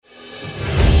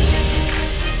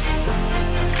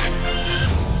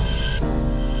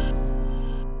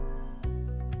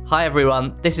Hi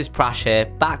everyone, this is Prash here,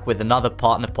 back with another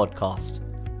partner podcast.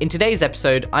 In today's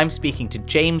episode, I'm speaking to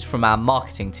James from our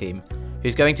marketing team,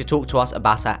 who's going to talk to us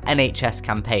about our NHS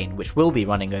campaign, which will be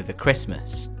running over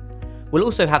Christmas. We'll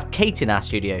also have Kate in our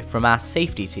studio from our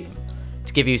safety team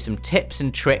to give you some tips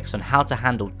and tricks on how to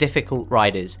handle difficult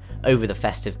riders over the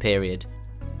festive period.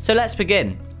 So let's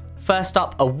begin. First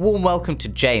up, a warm welcome to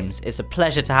James. It's a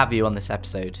pleasure to have you on this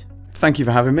episode. Thank you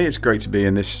for having me. It's great to be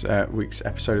in this week's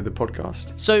episode of the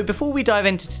podcast. So before we dive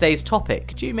into today's topic,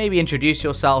 could you maybe introduce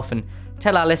yourself and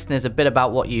tell our listeners a bit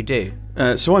about what you do?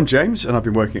 So I'm James, and I've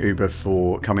been working at Uber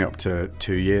for coming up to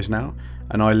 2 years now,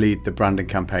 and I lead the brand and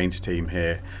campaigns team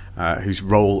here, whose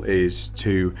role is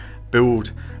to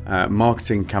build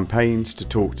marketing campaigns to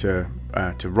talk to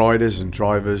riders and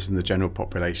drivers and the general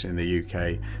population in the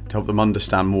UK to help them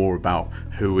understand more about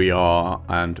who we are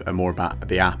and more about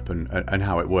the app and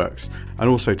how it works, and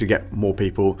also to get more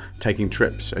people taking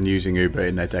trips and using Uber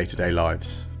in their day-to-day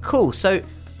lives. Cool. So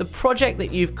the project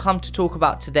that you've come to talk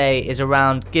about today is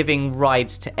around giving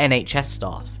rides to NHS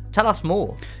staff. Tell us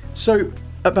more. So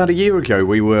about a year ago,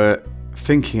 we were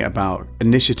thinking about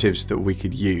initiatives that we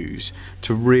could use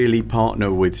to really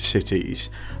partner with cities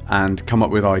and come up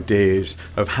with ideas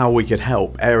of how we could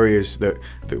help areas that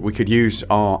we could use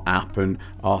our app and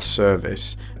our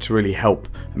service to really help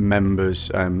members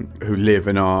who live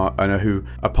in who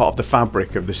are part of the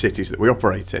fabric of the cities that we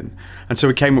operate in. And so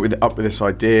we came up with this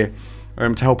idea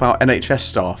to help out NHS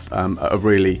staff at a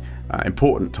really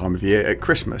important time of year at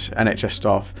Christmas. NHS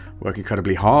staff work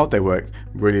incredibly hard. They work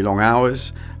really long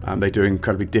hours. They do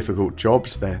incredibly difficult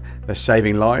jobs. They're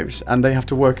saving lives, and they have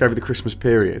to work over the Christmas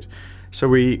period. So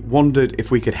we wondered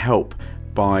if we could help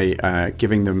by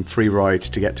giving them free rides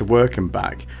to get to work and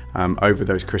back over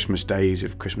those Christmas days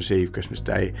of Christmas Eve, Christmas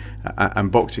Day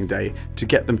and Boxing Day, to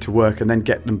get them to work and then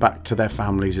get them back to their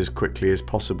families as quickly as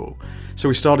possible. So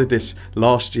we started this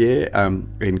last year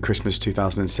in Christmas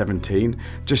 2017,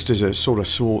 just as a sort of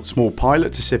small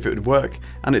pilot to see if it would work,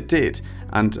 and it did.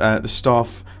 And the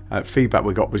staff feedback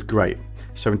we got was great.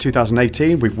 So in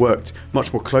 2018, we've worked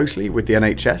much more closely with the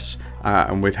NHS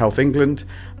and with Health England.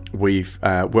 We've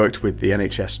worked with the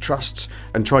NHS trusts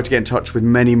and tried to get in touch with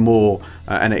many more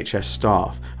NHS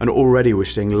staff. And already we're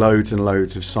seeing loads and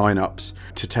loads of sign-ups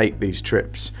to take these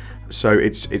trips. So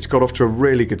it's got off to a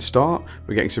really good start.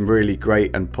 We're getting some really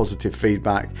great and positive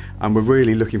feedback, and we're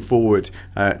really looking forward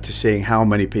to seeing how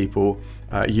many people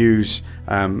use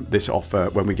this offer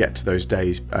when we get to those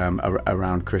days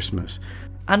around Christmas.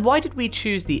 And why did we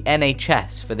choose the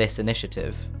NHS for this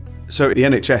initiative? So the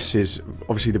NHS is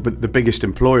obviously the biggest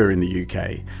employer in the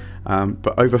UK,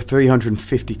 but over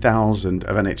 350,000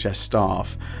 of NHS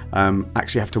staff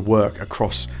actually have to work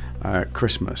across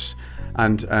Christmas.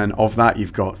 And of that,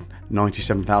 you've got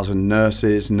 97,000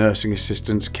 nurses, nursing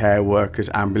assistants, care workers,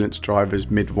 ambulance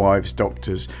drivers, midwives,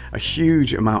 doctors, a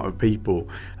huge amount of people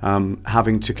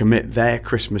having to commit their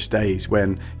Christmas days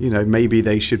when, maybe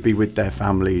they should be with their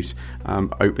families,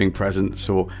 opening presents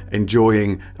or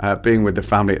enjoying being with the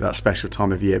family at that special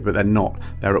time of year, but they're not.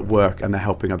 They're at work and they're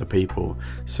helping other people.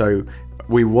 So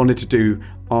we wanted to do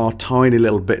our tiny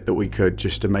little bit that we could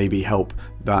just to maybe help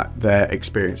their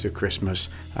experience of Christmas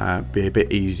be a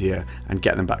bit easier and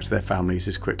get them back to their families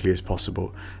as quickly as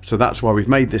possible. So that's why we've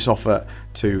made this offer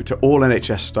to all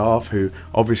NHS staff who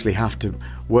obviously have to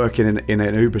work in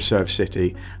an Uber served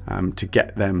city to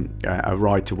get them a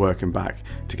ride to work and back,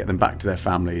 to get them back to their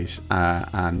families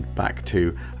and back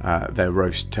to their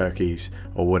roast turkeys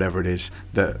or whatever it is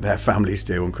that their families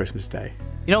do on Christmas Day.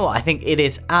 You know what? I think it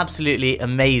is absolutely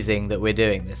amazing that we're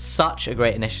doing this. Such a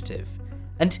great initiative.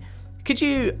 And could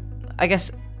you,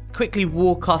 quickly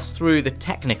walk us through the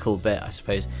technical bit, I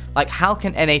suppose? Like, how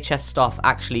can NHS staff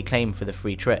actually claim for the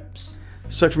free trips?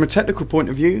 So from a technical point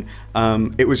of view,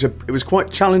 it was quite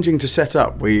challenging to set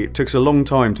up. It took us a long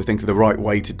time to think of the right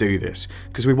way to do this,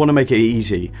 because we want to make it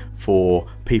easy for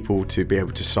people to be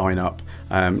able to sign up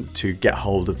to get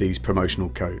hold of these promotional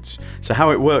codes. So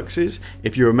how it works is,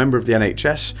 if you're a member of the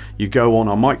NHS, you go on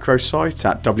our microsite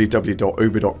at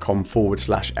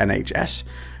www.uber.com/NHS.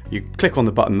 You click on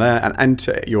the button there and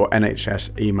enter your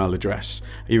NHS email address.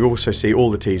 You also see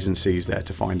all the T's and C's there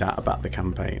to find out about the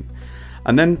campaign.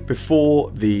 And then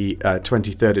before the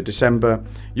 23rd of December,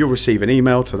 you'll receive an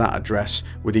email to that address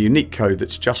with a unique code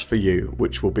that's just for you,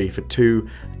 which will be for two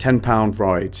 £10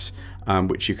 rides,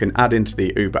 which you can add into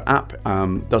the Uber app.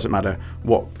 Doesn't matter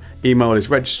what email is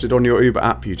registered on your Uber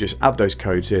app, you just add those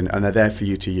codes in and they're there for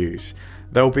you to use.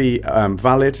 They'll be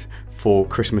valid for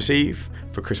Christmas Eve,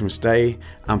 for Christmas Day,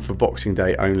 and for Boxing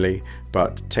Day only,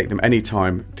 but take them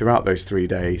anytime throughout those 3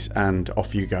 days and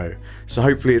off you go. So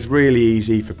hopefully it's really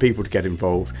easy for people to get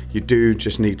involved. You do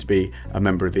just need to be a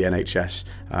member of the NHS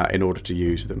in order to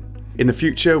use them. In the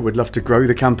future, we'd love to grow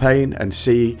the campaign and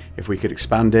see if we could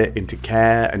expand it into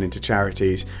care and into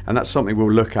charities, and that's something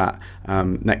we'll look at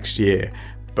next year.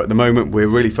 But at the moment, we're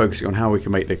really focusing on how we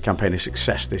can make the campaign a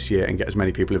success this year and get as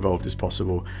many people involved as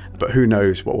possible. But who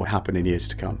knows what will happen in years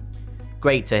to come.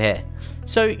 Great to hear.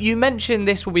 So you mentioned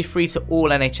this will be free to all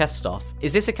NHS staff.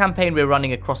 Is this a campaign we're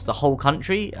running across the whole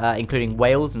country, including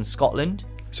Wales and Scotland?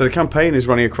 So the campaign is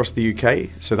running across the UK,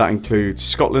 so that includes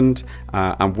Scotland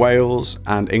and Wales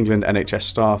and England NHS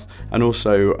staff, and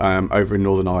also over in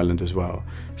Northern Ireland as well.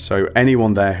 So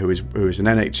anyone there who is an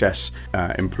NHS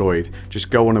employed, just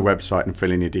go on a website and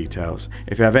fill in your details.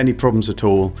 If you have any problems at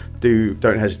all,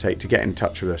 don't hesitate to get in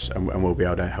touch with us, and we'll be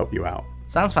able to help you out.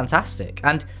 Sounds fantastic.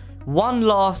 And one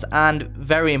last and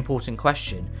very important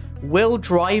question. Will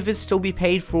drivers still be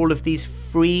paid for all of these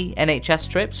free NHS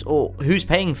trips, or who's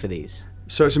paying for these?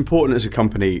 So it's important as a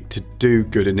company to do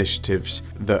good initiatives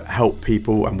that help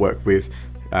people and work with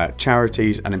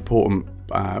charities and important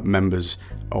members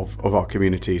of our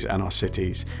communities and our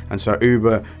cities. And so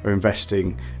Uber are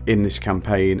investing in this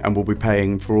campaign and will be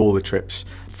paying for all the trips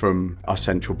from our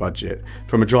central budget.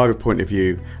 From a driver point of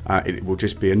view, it will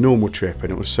just be a normal trip,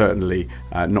 and it will certainly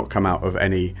not come out of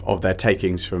any of their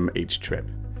takings from each trip.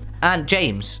 And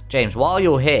James, while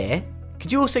you're here,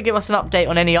 could you also give us an update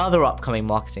on any other upcoming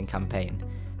marketing campaign?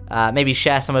 Maybe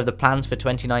share some of the plans for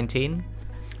 2019?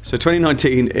 So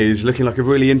 2019 is looking like a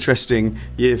really interesting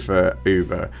year for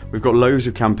Uber. We've got loads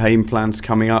of campaign plans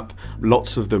coming up,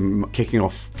 lots of them kicking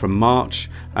off from March,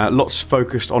 lots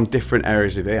focused on different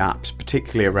areas of the apps,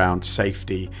 particularly around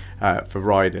safety for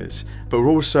riders. But we're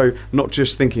also not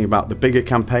just thinking about the bigger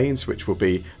campaigns, which will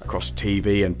be across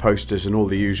TV and posters and all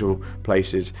the usual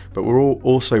places, but we're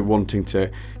also wanting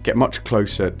to get much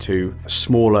closer to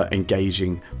smaller,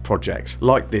 engaging projects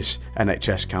like this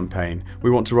NHS campaign. We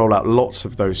want to roll out lots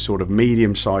of those sort of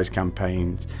medium-sized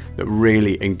campaigns that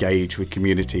really engage with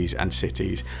communities and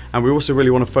cities. And we also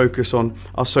really want to focus on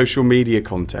our social media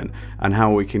content and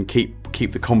how we can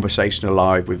keep the conversation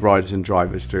alive with riders and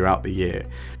drivers throughout the year.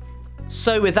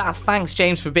 So with that, thanks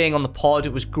James for being on the pod.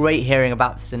 It was great hearing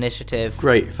about this initiative.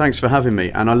 Great, thanks for having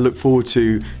me, and I look forward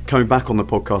to coming back on the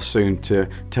podcast soon to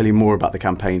tell you more about the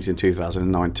campaigns in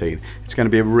 2019. It's going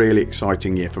to be a really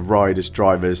exciting year for riders,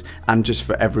 drivers, and just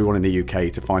for everyone in the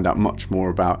UK to find out much more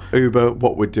about Uber,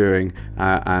 what we're doing,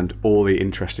 and all the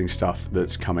interesting stuff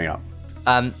that's coming up.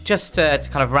 Just to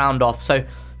kind of round off, so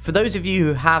for those of you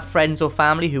who have friends or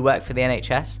family who work for the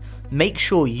NHS, make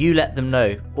sure you let them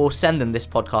know or send them this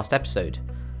podcast episode.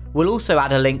 We'll also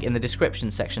add a link in the description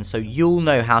section so you'll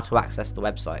know how to access the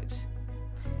website.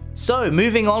 So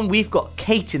moving on, we've got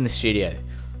Kate in the studio,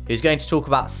 who's going to talk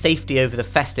about safety over the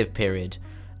festive period,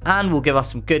 and will give us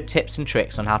some good tips and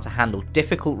tricks on how to handle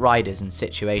difficult riders and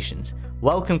situations.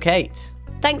 Welcome, Kate.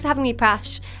 Thanks for having me,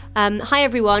 Prash. Hi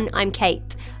everyone, I'm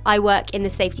Kate. I work in the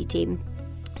safety team.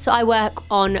 So I work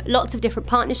on lots of different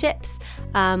partnerships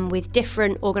with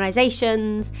different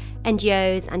organisations,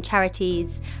 NGOs and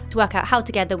charities to work out how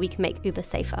together we can make Uber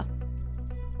safer.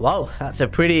 Wow, that's a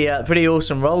pretty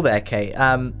awesome role there, Kate.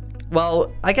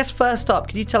 Well, I guess first up,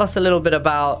 could you tell us a little bit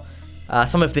about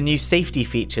some of the new safety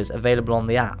features available on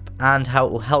the app and how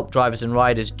it will help drivers and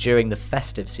riders during the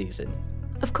festive season?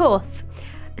 Of course.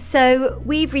 So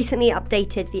we've recently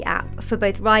updated the app for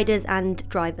both riders and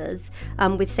drivers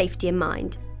with safety in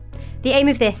mind. The aim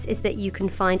of this is that you can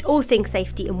find all things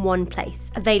safety in one place,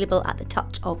 available at the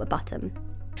touch of a button.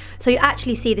 So you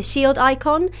actually see the shield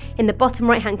icon in the bottom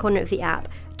right hand corner of the app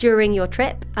during your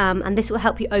trip, and this will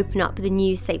help you open up the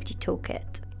new safety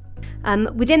toolkit.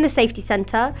 Within the safety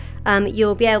centre,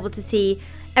 you'll be able to see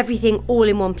everything all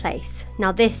in one place.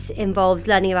 Now this involves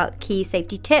learning about key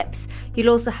safety tips. You'll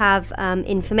also have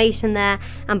information there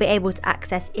and be able to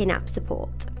access in-app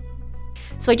support.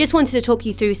 So I just wanted to talk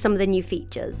you through some of the new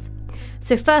features.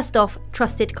 So first off,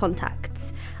 trusted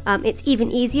contacts. It's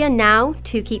even easier now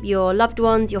to keep your loved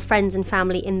ones, your friends and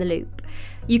family in the loop.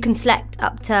 You can select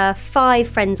up to 5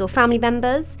 friends or family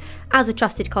members as a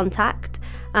trusted contact,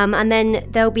 and then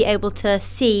they'll be able to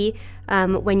see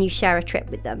when you share a trip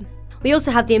with them. We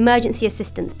also have the emergency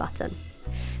assistance button.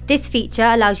 This feature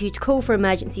allows you to call for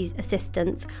emergency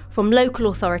assistance from local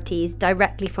authorities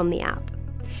directly from the app.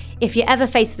 If you're ever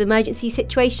faced with an emergency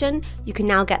situation, you can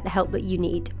now get the help that you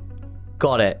need.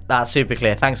 Got it. That's super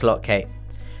clear. Thanks a lot, Kate.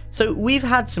 So we've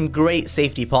had some great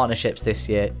safety partnerships this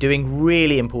year doing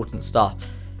really important stuff.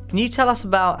 Can you tell us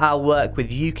about our work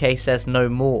with UK Says No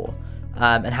More,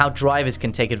 and how drivers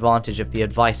can take advantage of the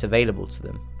advice available to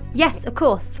them? Yes, of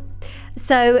course.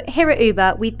 So here at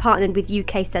Uber, we've partnered with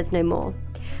UK Says No More.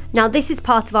 Now, this is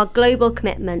part of our global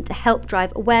commitment to help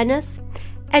drive awareness,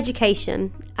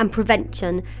 education and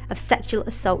prevention of sexual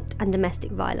assault and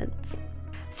domestic violence.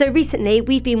 So recently,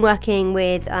 we've been working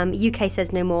with UK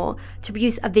Says No More to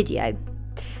produce a video.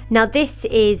 Now, this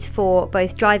is for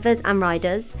both drivers and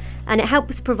riders, and it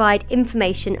helps provide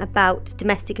information about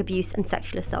domestic abuse and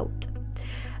sexual assault.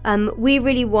 We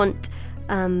really want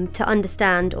to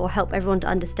understand, or help everyone to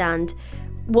understand,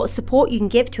 what support you can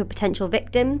give to a potential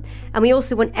victim, and we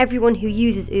also want everyone who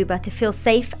uses Uber to feel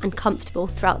safe and comfortable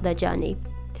throughout their journey.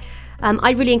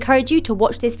 I'd really encourage you to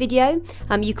watch this video.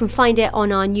 You can find it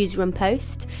on our newsroom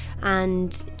post,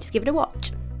 and just give it a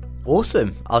watch.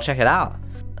 Awesome, I'll check it out.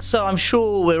 So I'm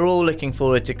sure we're all looking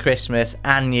forward to Christmas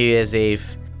and New Year's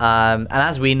Eve, and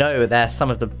as we know, they're some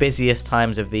of the busiest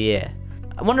times of the year.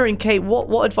 I'm wondering, Kate,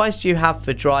 what advice do you have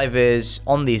for drivers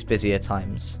on these busier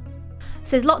times?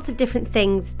 So there's lots of different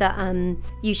things that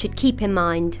you should keep in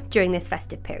mind during this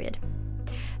festive period.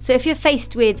 So if you're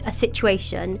faced with a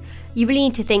situation, you really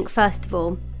need to think, first of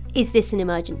all, is this an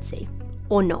emergency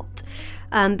or not?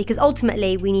 Because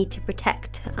ultimately we need to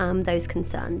protect those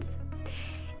concerns.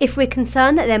 If we're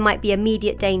concerned that there might be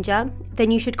immediate danger,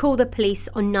 then you should call the police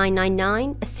on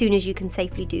 999 as soon as you can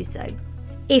safely do so.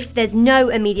 If there's no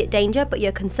immediate danger but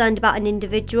you're concerned about an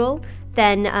individual,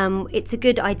 then it's a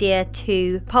good idea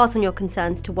to pass on your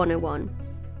concerns to 101.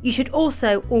 You should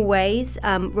also always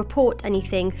report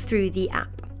anything through the app.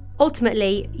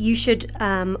 Ultimately, you should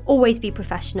always be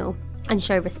professional and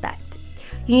show respect.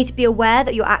 You need to be aware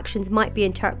that your actions might be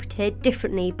interpreted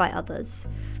differently by others.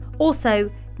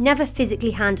 Also, never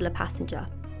physically handle a passenger.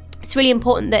 It's really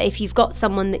important that if you've got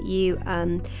someone that you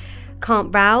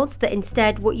can't rouse, that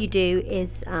instead what you do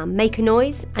is make a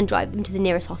noise and drive them to the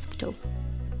nearest hospital.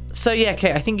 So yeah,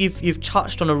 Kate, I think you've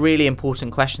touched on a really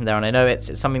important question there, and I know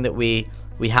it's something that we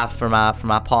have from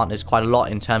our partners quite a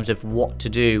lot in terms of what to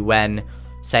do when,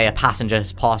 say, a passenger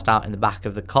has passed out in the back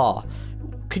of the car.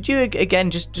 Could you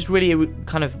again just really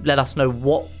kind of let us know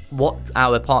what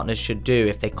our partners should do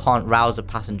if they can't rouse a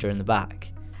passenger in the back?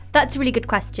 That's a really good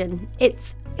question.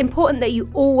 It's important that you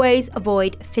always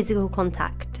avoid physical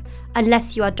contact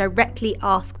unless you are directly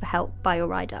asked for help by your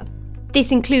rider.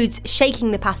 This includes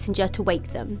shaking the passenger to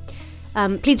wake them.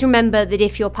 Please remember that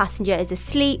if your passenger is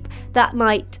asleep, that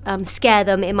might scare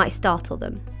them, it might startle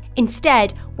them.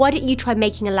 Instead, why don't you try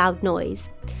making a loud noise?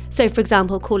 So for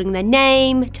example, calling their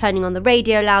name, turning on the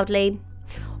radio loudly,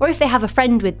 or if they have a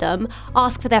friend with them,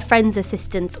 ask for their friend's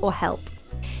assistance or help.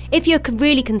 If you're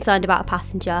really concerned about a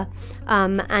passenger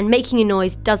and making a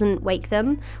noise doesn't wake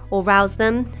them or rouse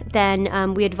them,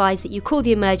 then we advise that you call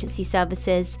the emergency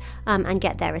services and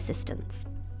get their assistance.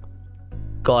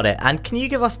 Got it. And can you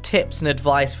give us tips and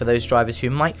advice for those drivers who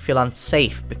might feel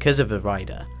unsafe because of a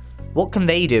rider? What can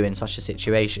they do in such a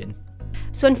situation?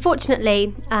 So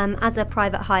unfortunately, as a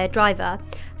private hire driver,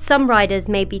 some riders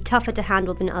may be tougher to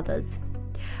handle than others.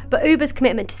 But Uber's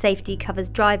commitment to safety covers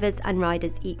drivers and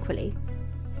riders equally.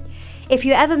 If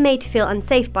you're ever made to feel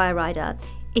unsafe by a rider,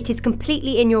 it is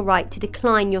completely in your right to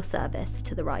decline your service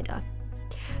to the rider.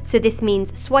 So this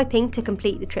means swiping to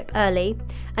complete the trip early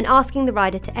and asking the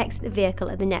rider to exit the vehicle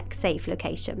at the next safe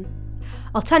location.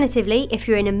 Alternatively, if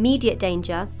you're in immediate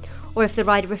danger or if the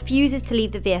rider refuses to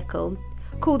leave the vehicle,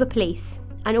 call the police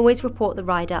and always report the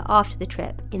rider after the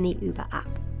trip in the Uber app.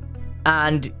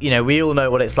 And, we all know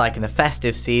what it's like in the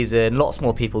festive season. Lots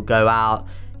more people go out,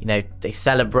 they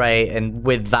celebrate, and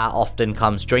with that often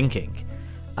comes drinking.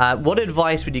 What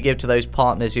advice would you give to those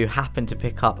partners who happen to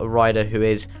pick up a rider who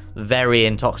is very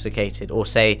intoxicated or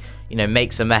say,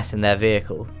 makes a mess in their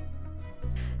vehicle?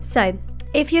 So,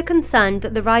 if you're concerned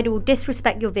that the rider will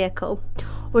disrespect your vehicle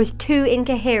or is too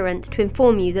incoherent to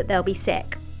inform you that they'll be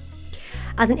sick,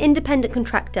 as an independent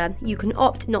contractor, you can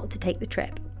opt not to take the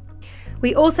trip.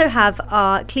 We also have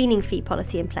our cleaning fee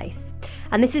policy in place,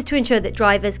 and this is to ensure that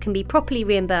drivers can be properly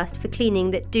reimbursed for cleaning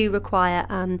that do require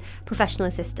professional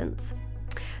assistance.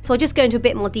 So I'll just go into a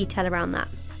bit more detail around that.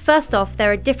 First off,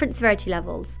 there are different severity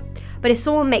levels, but if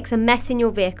someone makes a mess in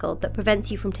your vehicle that prevents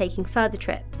you from taking further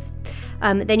trips,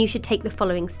 then you should take the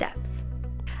following steps.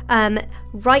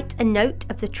 Write a note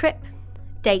of the trip,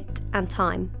 date and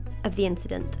time of the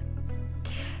incident.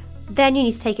 Then you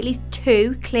need to take at least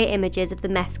 2 clear images of the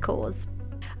mess caused.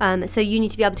 So you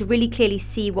need to be able to really clearly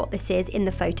see what this is in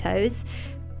the photos.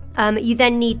 You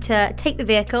then need to take the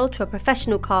vehicle to a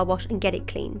professional car wash and get it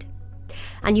cleaned.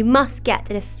 And you must get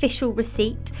an official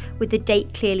receipt with the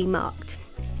date clearly marked.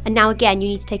 And now again, you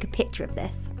need to take a picture of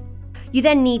this. You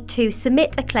then need to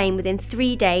submit a claim within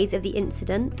 3 days of the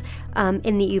incident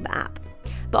in the Uber app.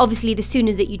 But obviously, the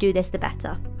sooner that you do this, the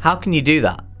better. How can you do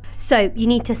that? So you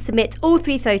need to submit all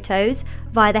 3 photos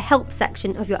via the help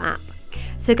section of your app.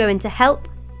 So go into help,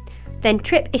 then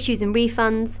trip issues and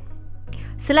refunds,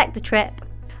 select the trip,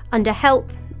 under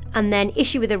help, and then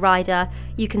issue with a rider,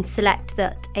 you can select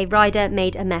that a rider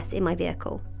made a mess in my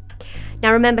vehicle.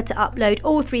 Now remember to upload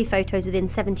all 3 photos within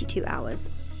 72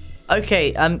 hours.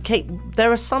 Okay, Kate,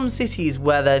 there are some cities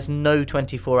where there's no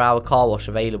 24-hour car wash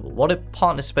available. What are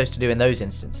partners supposed to do in those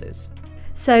instances?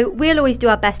 So we'll always do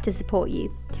our best to support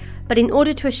you. But in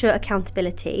order to assure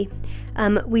accountability,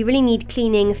 we really need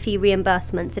cleaning fee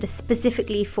reimbursements that are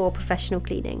specifically for professional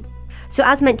cleaning. So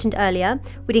as mentioned earlier,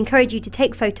 we'd encourage you to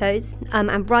take photos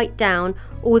and write down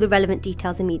all the relevant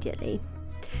details immediately.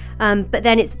 But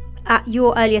then it's at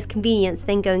your earliest convenience,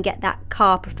 then go and get that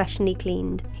car professionally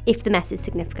cleaned if the mess is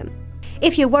significant.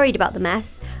 If you're worried about the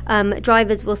mess,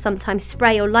 drivers will sometimes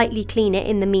spray or lightly clean it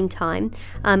in the meantime,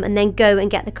 and then go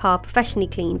and get the car professionally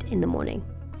cleaned in the morning.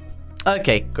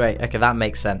 Okay, great. Okay, that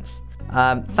makes sense.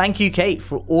 Thank you, Kate,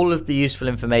 for all of the useful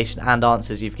information and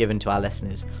answers you've given to our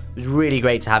listeners. It was really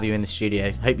great to have you in the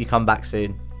studio. Hope you come back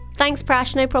soon. Thanks,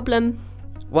 Prash, no problem.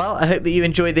 Well, I hope that you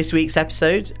enjoyed this week's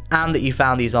episode and that you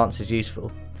found these answers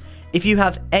useful. If you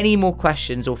have any more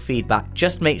questions or feedback,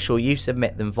 just make sure you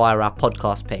submit them via our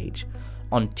podcast page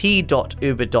on t.uber.com/UK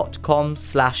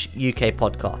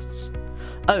podcasts.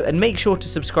 Oh, and make sure to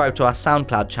subscribe to our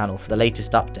SoundCloud channel for the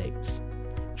latest updates.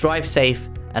 Drive safe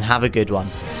and have a good one.